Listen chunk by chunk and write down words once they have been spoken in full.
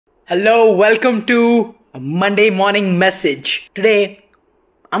Hello, welcome to a Monday morning message. Today,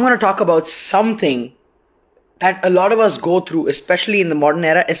 I'm going to talk about something that a lot of us go through, especially in the modern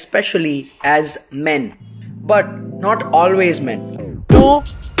era, especially as men, but not always men.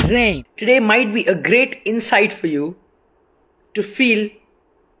 Naren. Today might be a great insight for you to feel,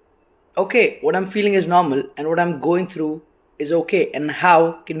 okay, what I'm feeling is normal and what I'm going through is okay, and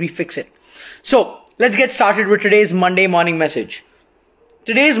how can we fix it? So, let's get started with today's Monday morning message.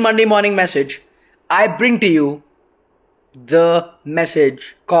 Today's Monday morning message, I bring to you the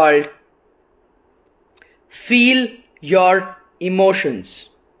message called Feel Your Emotions.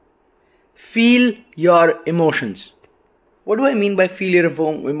 Feel your emotions. What do I mean by feel your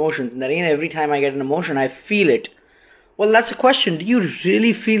emotions? Naren, every time I get an emotion, I feel it. Well, that's a question. Do you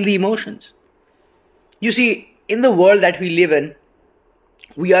really feel the emotions? You see, in the world that we live in,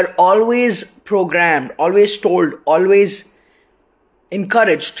 we are always programmed, always told, always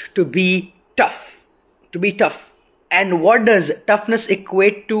encouraged to be tough, And what does toughness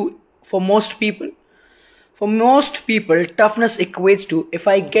equate to for most people? For most people, toughness equates to if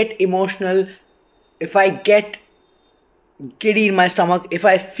I get emotional, if I get giddy in my stomach, if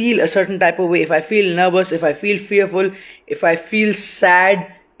I feel a certain type of way, if I feel nervous, if I feel fearful, if I feel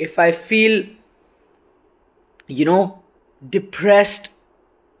sad, if I feel, depressed,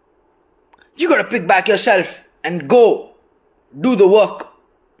 you gotta pick back yourself and go do the work.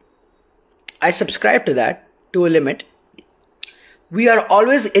 I subscribe to that to a limit. We are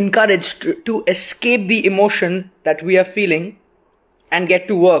always encouraged to escape the emotion that we are feeling and get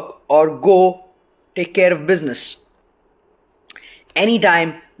to work or go take care of business.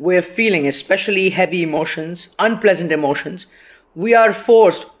 Anytime we're feeling especially heavy emotions, unpleasant emotions, we are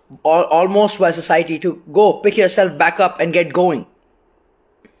forced almost by society to go pick yourself back up and get going.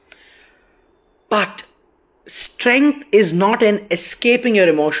 But strength is not in escaping your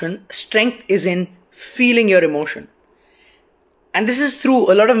emotion. Strength is in feeling your emotion. And this is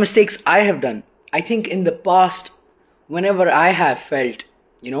through a lot of mistakes I have done. I think in the past, whenever I have felt,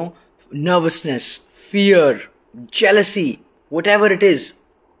 nervousness, fear, jealousy, whatever it is,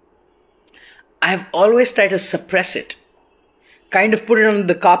 I have always tried to suppress it. Kind of put it on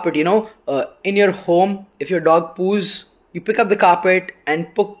the carpet, in your home, if your dog poos, you pick up the carpet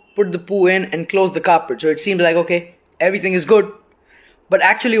and put the poo in and close the carpet. So it seems like, okay, everything is good. But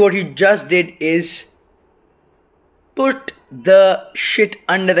actually what you just did is put the shit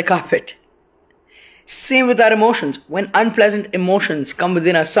under the carpet. Same with our emotions. When unpleasant emotions come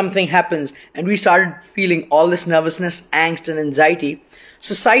within us, something happens and we started feeling all this nervousness, angst and anxiety,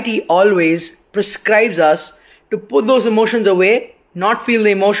 society always prescribes us to put those emotions away, not feel the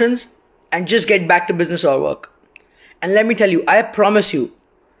emotions, and just get back to business or work. And let me tell you, I promise you,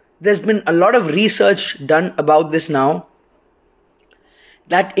 there's been a lot of research done about this now,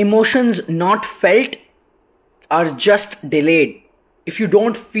 that emotions not felt are just delayed. If you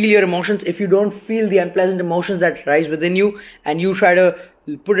don't feel your emotions, if you don't feel the unpleasant emotions that rise within you and you try to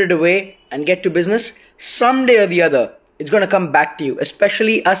put it away and get to business, someday or the other, it's going to come back to you,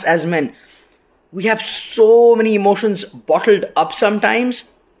 especially us as men. We have so many emotions bottled up sometimes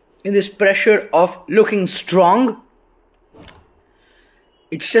in this pressure of looking strong.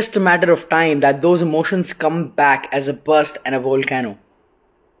 It's just a matter of time that those emotions come back as a burst and a volcano.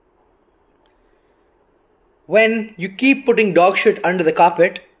 When you keep putting dog shit under the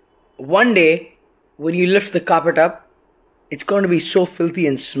carpet, one day when you lift the carpet up, it's going to be so filthy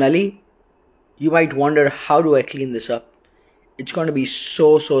and smelly. You might wonder, how do I clean this up? It's going to be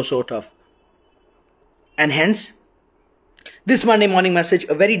so tough. And hence, this Monday morning message,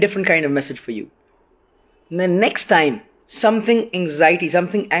 a very different kind of message for you. And then next time, something anxiety,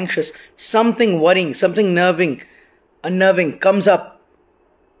 something anxious, something worrying, something unnerving comes up,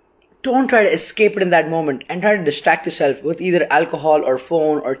 don't try to escape it in that moment and try to distract yourself with either alcohol or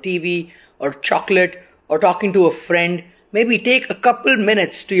phone or TV or chocolate or talking to a friend. Maybe take a couple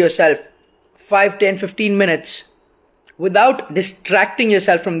minutes to yourself, 5, 10, 15 minutes, without distracting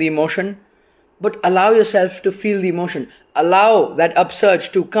yourself from the emotion, but allow yourself to feel the emotion. Allow that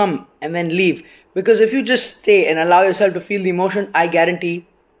upsurge to come and then leave. Because if you just stay and allow yourself to feel the emotion, I guarantee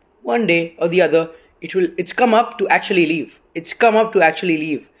one day or the other, it's come up to actually leave. It's come up to actually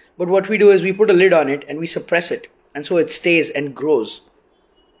leave. But what we do is we put a lid on it and we suppress it. And so it stays and grows.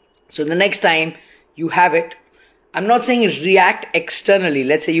 So the next time you have it, I'm not saying react externally.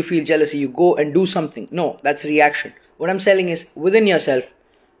 Let's say you feel jealousy, you go and do something. No, that's reaction. What I'm saying is within yourself,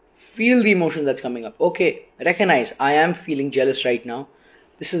 feel the emotion that's coming up. Okay, recognize I am feeling jealous right now.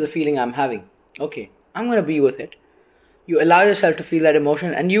 This is the feeling I'm having. Okay, I'm going to be with it. You allow yourself to feel that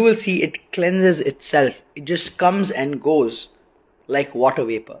emotion and you will see it cleanses itself. It just comes and goes like water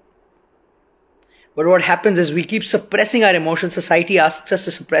vapor. But what happens is we keep suppressing our emotions. Society asks us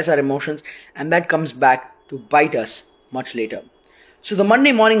to suppress our emotions, and that comes back to bite us much later. So the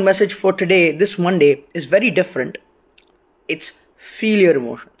Monday morning message for today, this Monday, is very different. It's feel your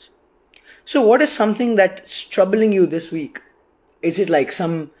emotions. So what is something that's troubling you this week? Is it like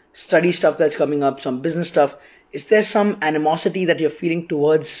some study stuff that's coming up, some business stuff? Is there some animosity that you're feeling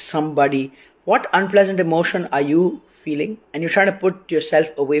towards somebody? What unpleasant emotion are you feeling? And you're trying to put yourself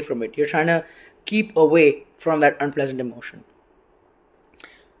away from it. You're trying to keep away from that unpleasant emotion.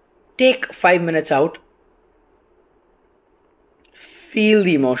 Take 5 minutes out, feel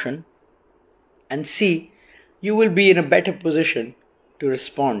the emotion, and see you will be in a better position to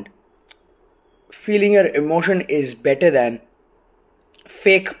respond. Feeling your emotion is better than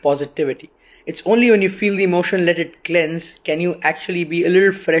fake positivity. It's only when you feel the emotion, let it cleanse, can you actually be a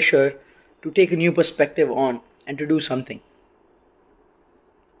little fresher to take a new perspective on and to do something.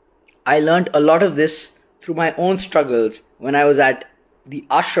 I learned a lot of this through my own struggles when I was at the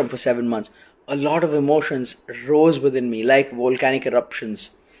ashram for 7 months. A lot of emotions rose within me like volcanic eruptions.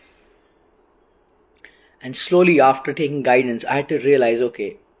 And slowly after taking guidance, I had to realize,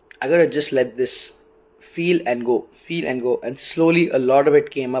 okay, I gotta just let this feel and go. And slowly a lot of it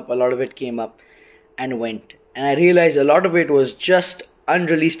came up and went. And I realized a lot of it was just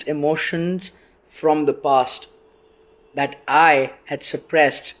unreleased emotions from the past that I had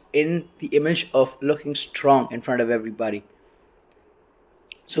suppressed in the image of looking strong in front of everybody.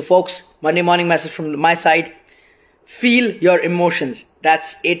 So folks, Monday morning message from my side. Feel your emotions.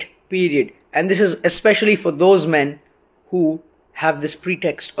 That's it, period. And this is especially for those men who have this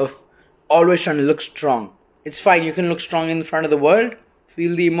pretext of always trying to look strong. It's fine, you can look strong in front of the world.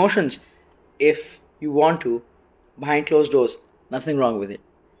 Feel the emotions if you want to, behind closed doors. Nothing wrong with it.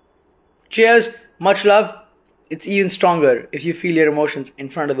 Cheers, much love. It's even stronger if you feel your emotions in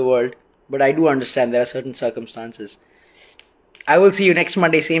front of the world. But I do understand there are certain circumstances. I will see you next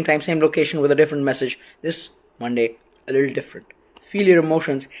Monday, same time, same location with a different message. This Monday, a little different. Feel your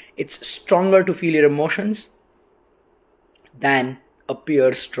emotions. It's stronger to feel your emotions than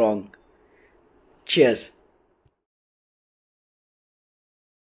appear strong. Cheers.